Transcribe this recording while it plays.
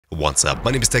What's up,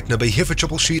 my name is Technoby here for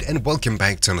Troubleshoot and welcome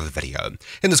back to another video.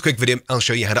 In this quick video, I'll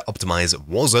show you how to optimize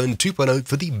Warzone 2.0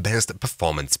 for the best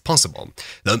performance possible.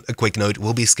 Though, a quick note,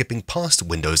 we'll be skipping past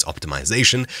Windows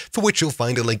optimization, for which you'll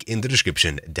find a link in the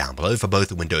description down below for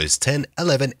both Windows 10,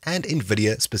 11 and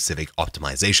NVIDIA specific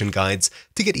optimization guides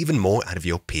to get even more out of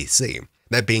your PC.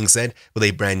 That being said, with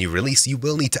a brand new release, you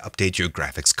will need to update your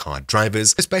graphics card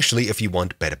drivers, especially if you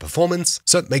want better performance,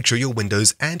 so make sure your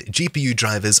Windows and GPU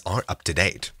drivers are up to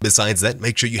date. Besides that,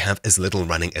 make sure you have as little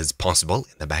running as possible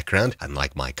in the background,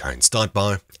 unlike my current start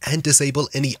bar, and disable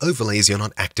any overlays you're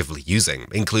not actively using,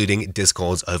 including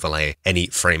Discord's overlay, any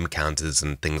frame counters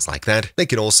and things like that. They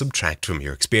can all subtract from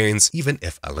your experience, even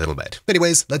if a little bit.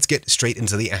 Anyways, let's get straight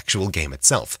into the actual game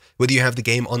itself. Whether you have the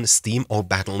game on Steam or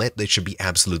BattleNet, there should be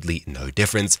absolutely no difference.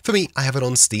 For me, I have it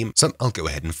on Steam, so I'll go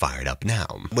ahead and fire it up now.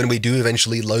 When we do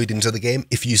eventually load into the game,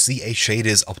 if you see a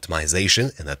shaders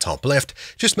optimization in the top left,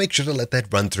 just make sure to let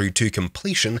that run through to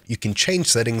completion. You can change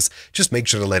settings, just make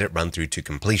sure to let it run through to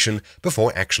completion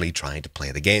before actually trying to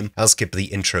play the game. I'll skip the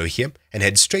intro here and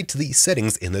head straight to the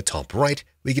settings in the top right.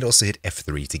 We can also hit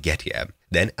F3 to get here.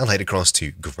 Then I'll head across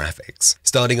to graphics.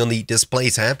 Starting on the display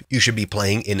tab, you should be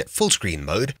playing in Fullscreen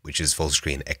mode, which is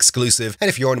Fullscreen exclusive. And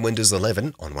if you're on Windows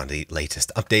 11 on one of the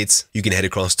latest updates, you can head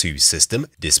across to System,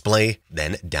 Display,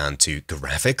 then down to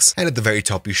Graphics. And at the very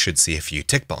top, you should see a few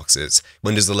tick boxes.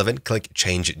 Windows 11, click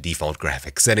Change Default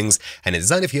Graphics Settings. And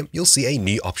inside of here, you'll see a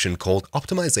new option called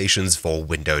Optimizations for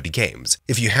Windowed Games.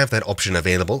 If you have that option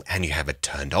available and you have it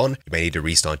turned on, you may need to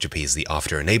restart your PC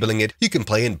after enabling it. You can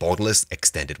play in borderless,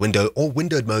 extended window, or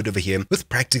windowed mode over here with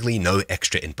practically no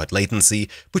extra input latency,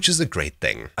 which is a great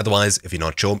thing. Otherwise, if you're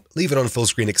not sure, leave it on full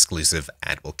screen exclusive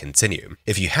and we'll continue.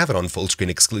 If you have it on full screen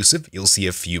exclusive, you'll see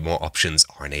a few more options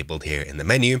are enabled here in the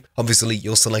menu. Obviously,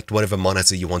 you'll select whatever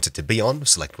monitor you want it to be on,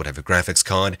 select whatever graphics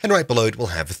card, and right below it will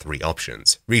have three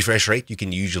options. Refresh rate, you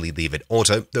can usually leave it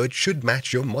auto, though it should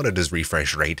match your monitor's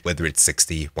refresh rate, whether it's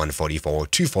 60, 144,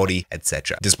 240,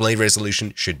 etc. Display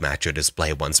resolution should match your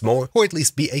display once more, or at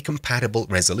least be a compatible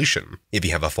resolution. If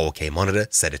you have a 4K monitor,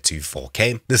 set it to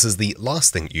 4K. This is the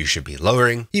last thing you should be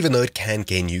lowering. Even though it can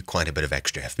gain you quite a bit of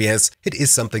extra FPS, it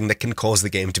is something that can cause the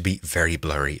game to be very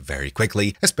blurry very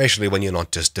quickly, especially when you're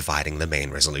not just dividing the main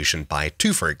resolution by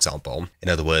 2, for example. In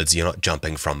other words, you're not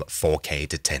jumping from 4K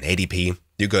to 1080p.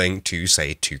 You're going to,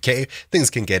 say, 2K,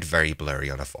 things can get very blurry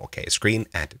on a 4K screen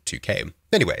at 2K.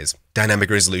 Anyways,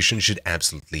 dynamic resolution should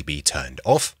absolutely be turned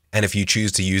off. And if you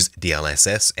choose to use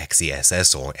DLSS,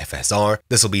 XESS, or FSR,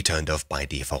 this will be turned off by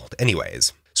default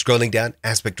anyways. Scrolling down,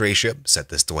 aspect ratio, set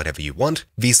this to whatever you want.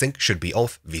 VSync should be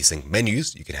off. VSync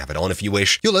menus, you can have it on if you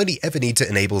wish. You'll only ever need to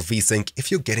enable VSync if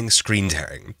you're getting screen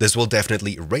tearing. This will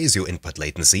definitely raise your input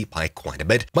latency by quite a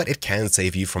bit, but it can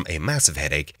save you from a massive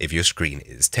headache if your screen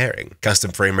is tearing.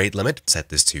 Custom frame rate limit, set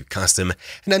this to custom,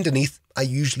 and underneath, I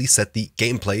usually set the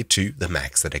gameplay to the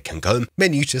max that it can go,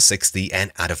 menu to 60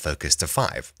 and out of focus to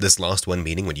 5. This last one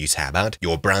meaning when you tab out,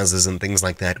 your browsers and things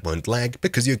like that won't lag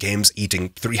because your game's eating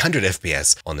 300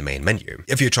 FPS on the main menu.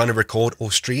 If you're trying to record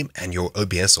or stream and your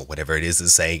OBS or whatever it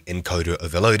is saying encoder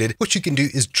overloaded, what you can do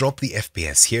is drop the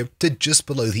FPS here to just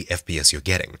below the FPS you're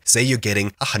getting. Say you're getting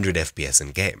 100 FPS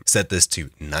in game. Set this to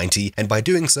 90 and by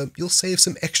doing so, you'll save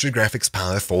some extra graphics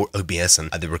power for OBS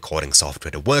and other recording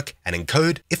software to work and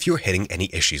encode if you're hitting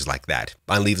any issues like that.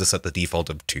 I leave this at the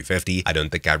default of 250. I don't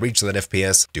think I reached that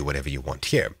FPS. Do whatever you want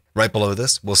here. Right below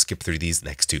this, we'll skip through these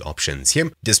next two options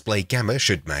here. Display gamma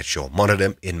should match your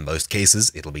monitor. In most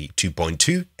cases, it'll be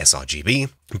 2.2 sRGB.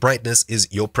 Brightness is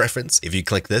your preference. If you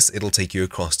click this, it'll take you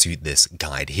across to this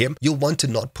guide here. You'll want to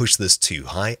not push this too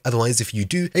high. Otherwise, if you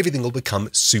do, everything will become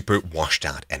super washed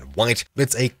out and white.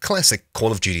 It's a classic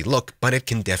Call of Duty look, but it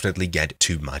can definitely get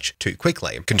too much too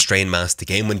quickly. Constrain mouse to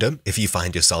game window. If you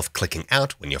find yourself clicking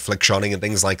out when you're flick-shotting and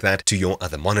things like that to your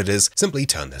other monitors, simply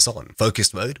turn this on.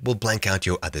 Focused mode will blank out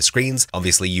your other screens.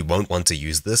 Obviously, you won't want to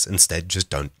use this. Instead, just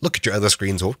don't look at your other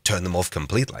screens or turn them off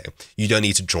completely. You don't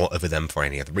need to draw over them for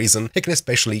any other reason. It can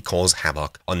especially cause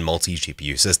havoc on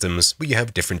multi-GPU systems where you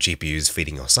have different GPUs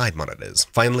feeding your side monitors.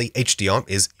 Finally, HDR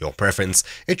is your preference.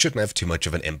 It shouldn't have too much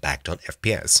of an impact on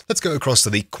FPS. Let's go across to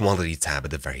the quality tab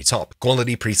at the very top.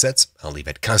 Quality presets, I'll leave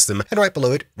it custom, and right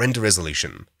below it, render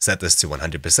resolution. Set this to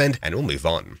 100% and we'll move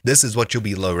on. This is what you'll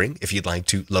be lowering if you'd like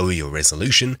to lower your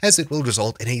resolution, as it will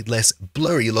result in a less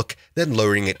blurry look than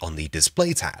lowering it on the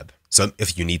display tab. So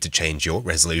if you need to change your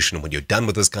resolution when you're done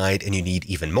with this guide and you need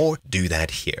even more, do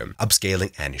that here.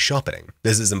 Upscaling and sharpening.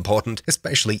 This is important,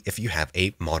 especially if you have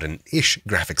a modern-ish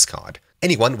graphics card.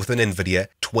 Anyone with an NVIDIA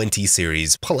 20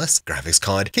 series plus graphics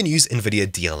card can use NVIDIA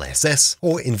DLSS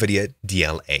or NVIDIA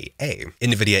DLAA.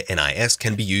 NVIDIA NIS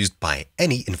can be used by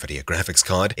any NVIDIA graphics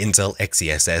card, Intel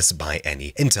XESS by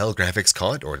any Intel graphics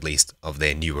card, or at least of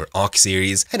their newer Arc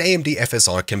series, and AMD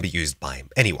FSR can be used by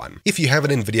anyone. If you have an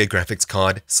NVIDIA graphics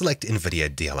card, select NVIDIA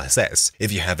DLSS.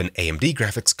 If you have an AMD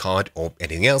graphics card or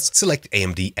anything else, select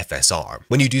AMD FSR.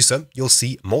 When you do so, you'll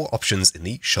see more options in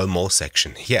the Show More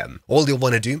section here. All you'll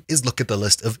want to do is look at the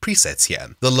list of presets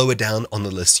here. The lower down on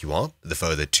the list you are, the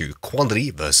further to quality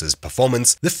versus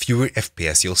performance, the fewer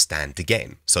FPS you'll stand to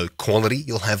gain. So quality,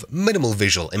 you'll have minimal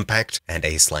visual impact and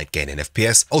a slight gain in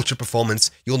FPS. Ultra performance,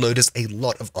 you'll notice a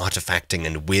lot of artifacting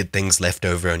and weird things left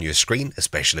over on your screen,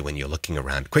 especially when you're looking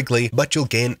around quickly, but you'll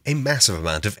gain a massive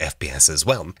amount of FPS as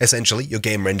well. Essentially, your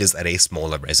game renders at a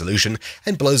smaller resolution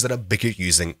and blows it up bigger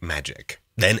using magic.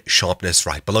 Then sharpness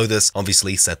right below this,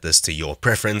 obviously set this to your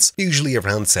preference, usually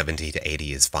around 70 to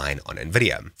 80 is fine on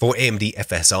NVIDIA. For AMD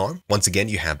FSR, once again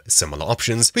you have similar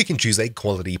options, we can choose a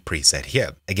quality preset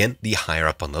here. Again, the higher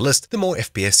up on the list, the more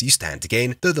FPS you stand to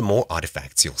gain, though the more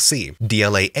artifacts you'll see.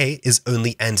 DLAA is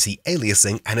only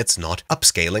anti-aliasing and it's not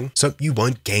upscaling, so you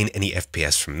won't gain any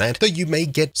FPS from that, though you may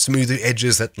get smoother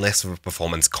edges at less of a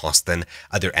performance cost than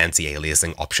other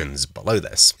anti-aliasing options below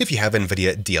this. If you have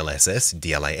NVIDIA DLSS,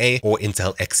 DLAA, or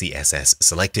Intel XESS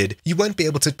selected, you won't be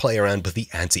able to play around with the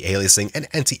anti-aliasing and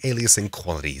anti-aliasing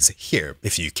qualities here.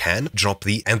 If you can, drop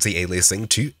the anti-aliasing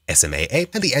to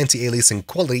SMAA and the anti-aliasing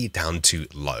quality down to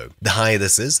low. The higher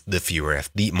this is,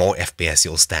 the more FPS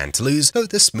you'll stand to lose, though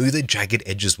the smoother jagged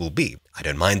edges will be. I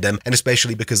don't mind them, and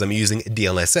especially because I'm using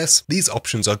DLSS, these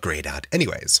options are grayed out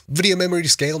anyways. Video memory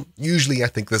scale, usually I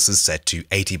think this is set to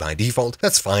 80 by default.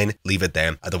 That's fine, leave it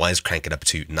there. Otherwise, crank it up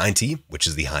to 90, which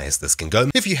is the highest this can go.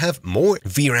 If you have more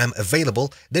VRAM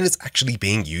available, then it's actually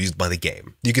being used by the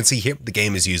game. You can see here, the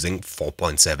game is using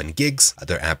 4.7 gigs,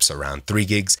 other apps around 3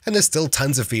 gigs, and there's still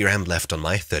tons of VRAM left on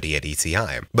my 3080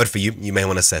 Ti. But for you, you may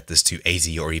want to set this to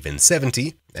 80 or even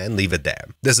 70, and leave it there.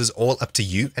 This is all up to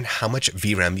you and how much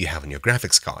VRAM you have on your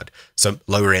graphics card. So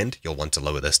lower end, you'll want to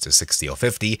lower this to 60 or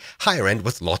 50. Higher end,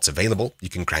 with lots available, you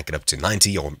can crank it up to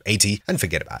 90 or 80 and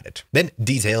forget about it. Then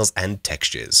details and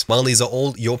textures. While these are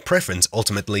all your preference,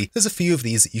 ultimately, there's a few of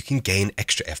these you can gain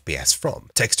extra FPS from.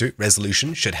 Texture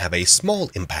resolution should have a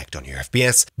small impact on your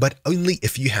FPS, but only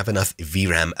if you have enough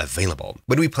VRAM available.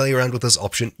 When we play around with this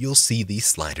option, you'll see the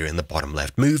slider in the bottom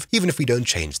left move, even if we don't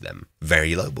change them.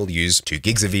 Very low, we'll use 2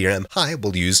 gigs of VRAM, high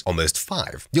will use almost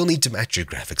 5. You'll need to match your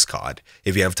graphics card.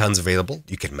 If you have tons available,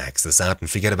 you can max this out and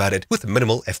forget about it with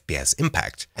minimal FPS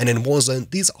impact. And in Warzone,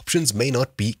 these options may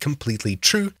not be completely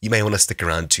true. You may want to stick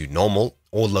around to normal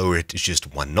or lower it to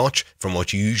just 1 notch from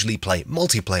what you usually play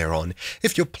multiplayer on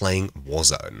if you're playing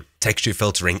Warzone. Texture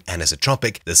filtering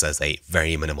anisotropic, this has a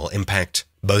very minimal impact,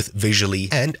 both visually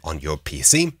and on your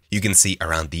PC. You can see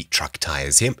around the truck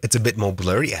tires here, it's a bit more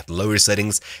blurry at lower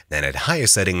settings than at higher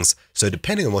settings, so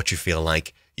depending on what you feel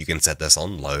like, you can set this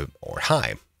on low or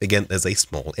high. Again, there's a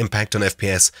small impact on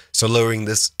FPS, so lowering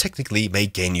this technically may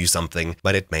gain you something,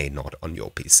 but it may not on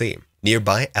your PC.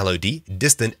 Nearby LOD,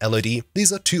 distant LOD,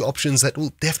 these are 2 options that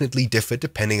will definitely differ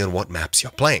depending on what maps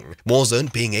you're playing.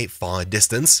 Warzone, being a far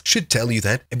distance, should tell you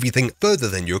that everything further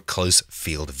than your close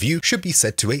field view should be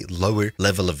set to a lower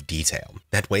level of detail.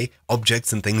 That way,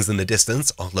 objects and things in the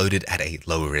distance are loaded at a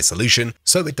lower resolution,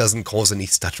 so it doesn't cause any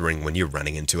stuttering when you're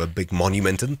running into a big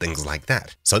monument and things like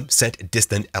that. So set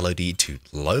distant LOD to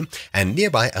low, and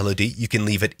nearby LOD you can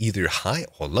leave it either high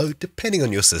or low depending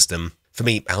on your system. For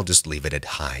me, I'll just leave it at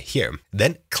high here.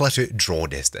 Then clutter draw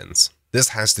distance. This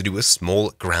has to do with small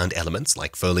ground elements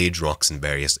like foliage, rocks, and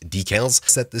various decals.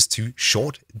 Set this to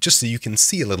short just so you can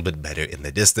see a little bit better in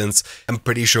the distance. I'm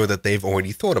pretty sure that they've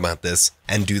already thought about this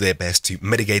and do their best to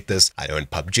mitigate this. I know in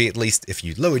PUBG at least, if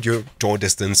you lowered your draw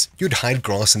distance, you'd hide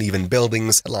grass and even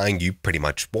buildings, allowing you pretty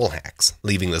much wall hacks.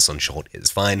 Leaving this on short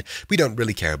is fine. We don't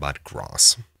really care about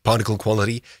grass. Particle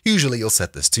quality, usually you'll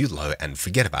set this to low and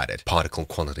forget about it. Particle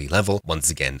quality level,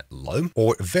 once again, low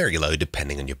or very low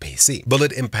depending on your PC.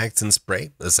 Bullet impacts and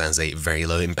spray, this has a very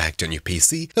low impact on your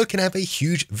PC, though it can have a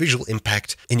huge visual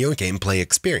impact in your gameplay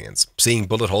experience. Seeing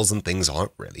bullet holes and things are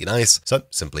really nice, so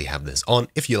simply have this on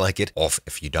if you like it, off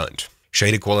if you don't.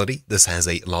 Shader quality, this has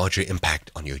a larger impact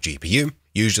on your GPU.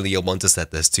 Usually you'll want to set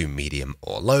this to medium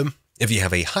or low. If you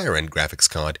have a higher end graphics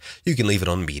card, you can leave it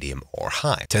on medium or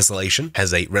high. Tessellation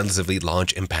has a relatively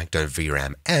large impact on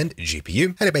VRAM and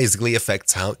GPU, and it basically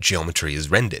affects how geometry is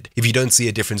rendered. If you don't see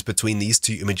a difference between these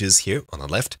two images here on the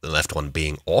left one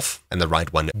being off and the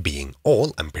right one being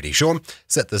all, I'm pretty sure,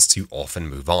 set this to off and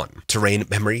move on. Terrain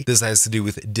memory, this has to do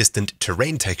with distant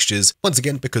terrain textures. Once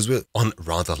again, because we're on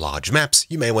rather large maps,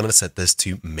 you may want to set this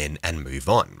to min and move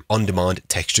on. On-demand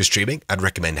texture streaming, I'd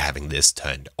recommend having this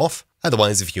turned off.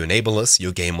 Otherwise, if you enable this,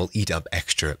 your game will eat up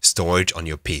extra storage on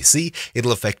your PC,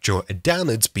 it'll affect your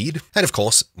download speed, and of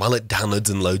course, while it downloads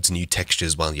and loads new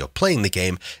textures while you're playing the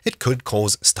game, it could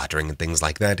cause stuttering and things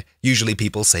like that. Usually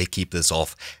people say keep this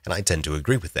off, and I tend to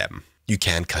agree with them. You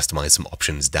can customize some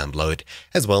options down below it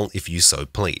as well if you so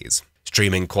please.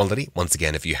 Streaming quality, once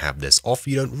again, if you have this off,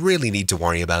 you don't really need to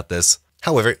worry about this.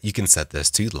 However, you can set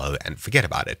this to low and forget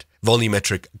about it.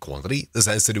 Volumetric quality, this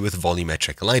has to do with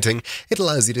volumetric lighting. It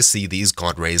allows you to see these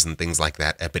god rays and things like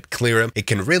that a bit clearer. It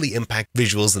can really impact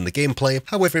visuals in the gameplay.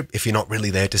 However, if you're not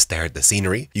really there to stare at the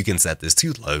scenery, you can set this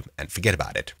to low and forget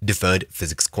about it. Deferred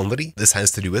physics quality, this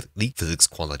has to do with the physics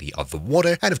quality of the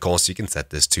water, and of course you can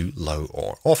set this to low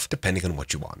or off depending on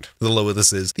what you want. The lower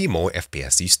this is, the more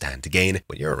FPS you stand to gain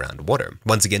when you're around water.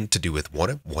 Once again, to do with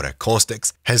water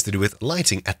caustics has to do with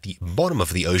lighting at the bottom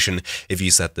of the ocean. If you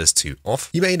set this to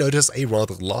off, you may notice a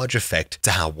rather large effect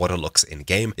to how water looks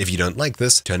in-game. If you don't like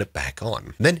this, turn it back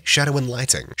on. Then shadow and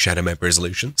lighting. Shadow map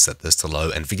resolution, set this to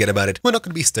low and forget about it. We're not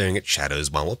going to be staring at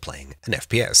shadows while we're playing an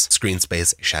FPS. Screen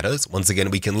space shadows, once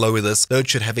again we can lower this, though it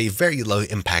should have a very low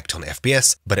impact on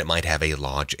FPS, but it might have a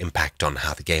large impact on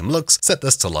how the game looks. Set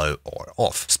this to low or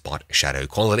off. Spot shadow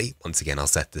quality, once again I'll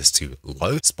set this to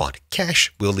low. Spot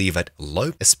cache, we'll leave it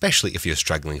low, especially if you're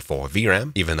struggling for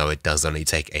VRAM, even though it does only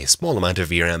take a small amount of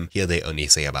VRAM. Here they only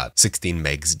say about 16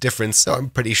 megs difference, so I'm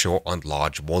pretty sure on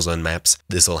large Warzone maps,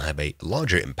 this will have a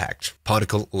larger impact.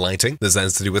 Particle lighting, this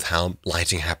has to do with how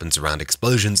lighting happens around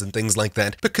explosions and things like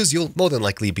that. Because you'll more than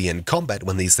likely be in combat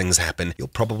when these things happen, you'll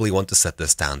probably want to set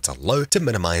this down to low to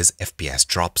minimize FPS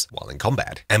drops while in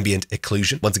combat. Ambient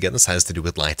occlusion, once again this has to do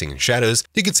with lighting and shadows.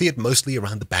 You can see it mostly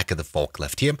around the back of the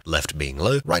forklift here, left being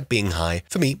low, right being high.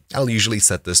 For me, I'll usually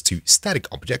set this to static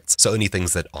objects, so only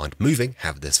things that aren't moving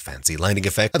have this fancy lighting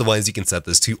effect. Otherwise, you can set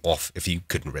this to off if you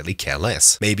couldn't really care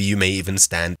less. Maybe you may even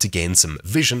stand to gain some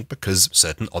vision because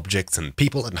certain objects and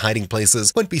people and hiding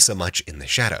places won't be so much in the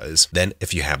shadows. Then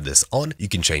if you have this on, you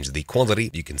can change the quality.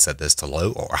 You can set this to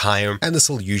low or higher, and this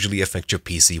will usually affect your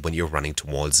PC when you're running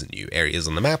towards new areas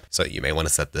on the map, so you may want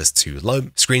to set this to low.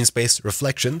 Screen space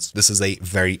reflections, this is a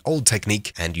very old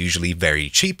technique and usually very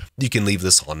cheap. You can leave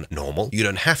this on normal. You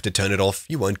don't have to turn it off.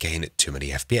 You won't gain too many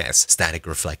FPS. Static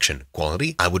reflection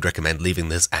quality, I would recommend leaving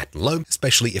this at low,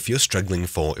 especially if you're struggling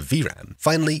for VRAM.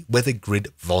 Finally, weather grid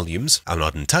volumes. I'm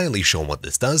not entirely sure what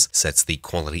this does. Sets the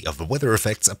quality of the weather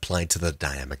effects applied to the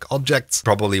dynamic objects.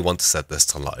 Probably want to set this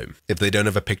to low. If they don't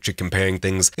have a picture comparing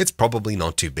things, it's probably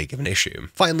not too big of an issue.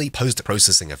 Finally,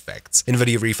 post-processing effects.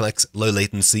 NVIDIA Reflex low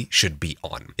latency should be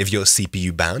on. If you're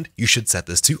CPU bound, you should set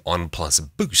this to on plus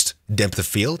boost. Depth of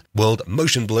field, world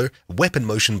motion blur, weapon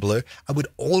motion blur, I would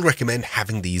all recommend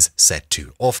having these set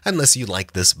to off unless you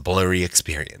like this blurry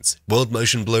experience. World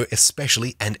motion blur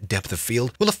especially and depth of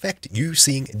field will affect you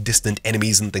seeing distant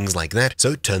enemies and things like that,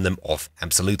 so turn them off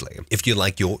absolutely. If you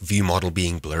like your view model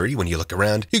being blurry when you look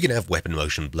around, you can have weapon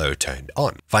motion blur turned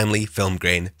on. Finally, film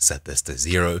grain, set this to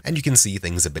 0 and you can see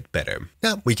things a bit better.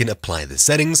 Now we can apply the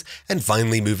settings and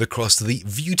finally move across to the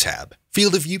view tab.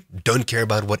 Field of view, don't care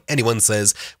about what anyone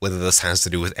says, whether this has to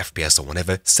do with FPS or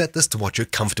whatever, set this to what you're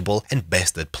comfortable and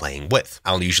best at playing with.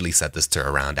 I'll usually set this to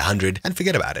around 100 and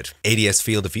forget about it. ADS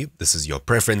field of view, this is your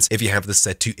preference. If you have this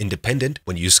set to independent,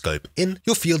 when you scope in,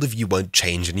 your field of view won't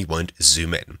change and you won't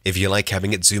zoom in. If you like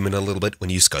having it zoom in a little bit when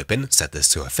you scope in, set this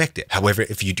to effective. However,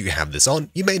 if you do have this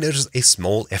on, you may notice a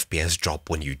small FPS drop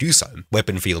when you do so.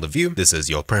 Weapon field of view, this is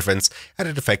your preference, and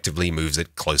it effectively moves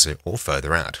it closer or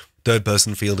further out.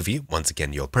 Third-person field of view, once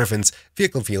again your preference.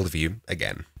 Vehicle field of view,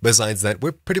 again. Besides that,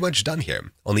 we're pretty much done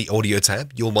here. On the audio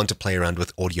tab, you'll want to play around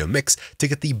with audio mix to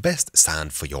get the best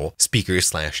sound for your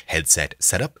speaker/headset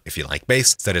setup. If you like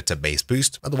bass, set it to bass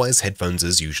boost, otherwise headphones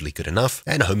is usually good enough,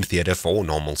 and home theater for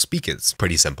normal speakers.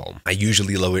 Pretty simple. I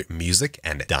usually lower music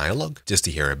and dialogue just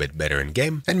to hear a bit better in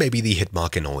game, and maybe the hit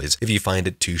marker noise if you find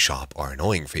it too sharp or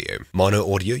annoying for you.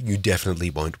 Mono audio, you definitely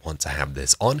won't want to have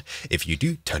this on. If you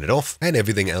do, turn it off, and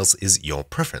everything else is your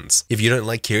preference. If you don't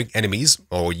like hearing enemies,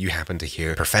 or you happen to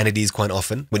hear profanities quite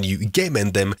often when you game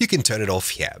end them, you can turn it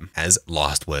off here as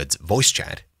last words voice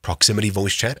chat. Proximity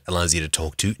voice chat allows you to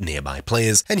talk to nearby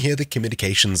players and hear the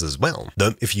communications as well.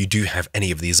 Though if you do have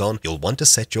any of these on, you'll want to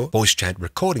set your voice chat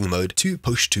recording mode to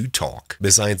push to talk.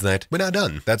 Besides that, we're now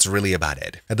done. That's really about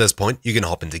it. At this point, you can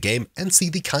hop into game and see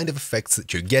the kind of effects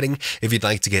that you're getting. If you'd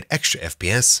like to get extra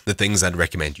FPS, the things I'd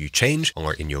recommend you change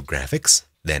are in your graphics.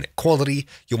 Then quality,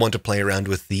 you'll want to play around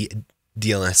with the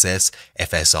DLSS,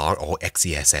 FSR, or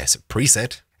XESS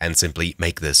preset, and simply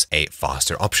make this a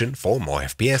faster option for more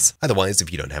FPS. Otherwise,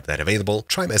 if you don't have that available,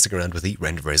 try messing around with the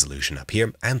render resolution up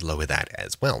here and lower that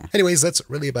as well. Anyways, that's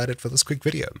really about it for this quick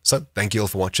video. So thank you all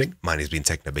for watching. My name's been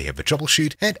TechnoBehavior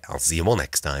Troubleshoot, and I'll see you all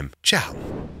next time. Ciao!